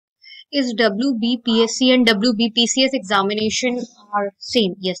Is WBPSC and WBPCS examination are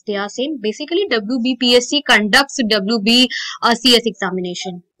same? Yes, they are same. Basically, WBPSC conducts WBCS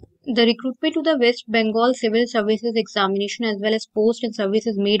examination. The recruitment to the West Bengal Civil Services examination as well as post and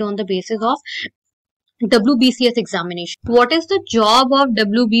services made on the basis of WBCS examination. What is the job of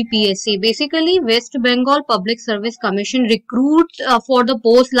WBPSC? Basically, West Bengal Public Service Commission recruits for the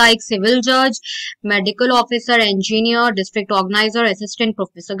post like civil judge, medical officer, engineer, district organizer, assistant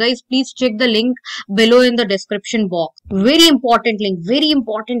professor. Guys, please check the link below in the description box. Very important link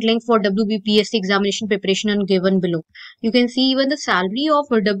for WBPSC examination preparation and given below. You can see even the salary of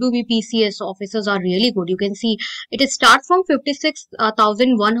WBPCS officers are really good. You can see it starts from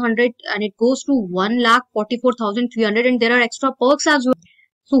 56,100 and it goes to 1,44,300, and there are extra perks as well.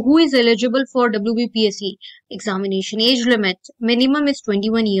 So who is eligible for WBPSC examination? Age limit minimum is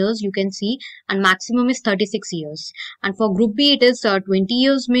 21 years, you can see, and maximum is 36 years. And for Group B it is 20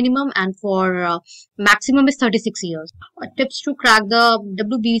 years minimum, and for maximum is 36 years. Tips to crack the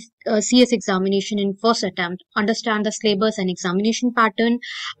WBCS examination in first attempt: understand the syllabus and examination pattern,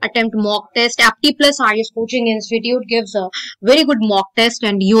 attempt mock test. Apti Plus IS Coaching Institute gives a very good mock test,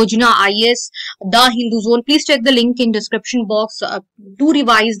 and Yojana IS, The Hindu Zone. Please check the link in description box. Do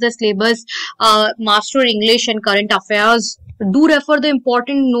revise the syllabus, master English and current affairs. Do refer the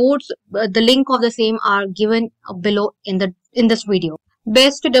important notes. The link of the same are given below in this video.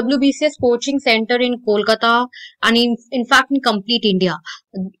 Best WBCS coaching center in Kolkata and in fact in complete India.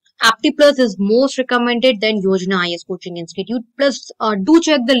 Apti Plus is most recommended, then Yojana IS Coaching Institute. Plus, do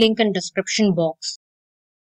check the link in description box.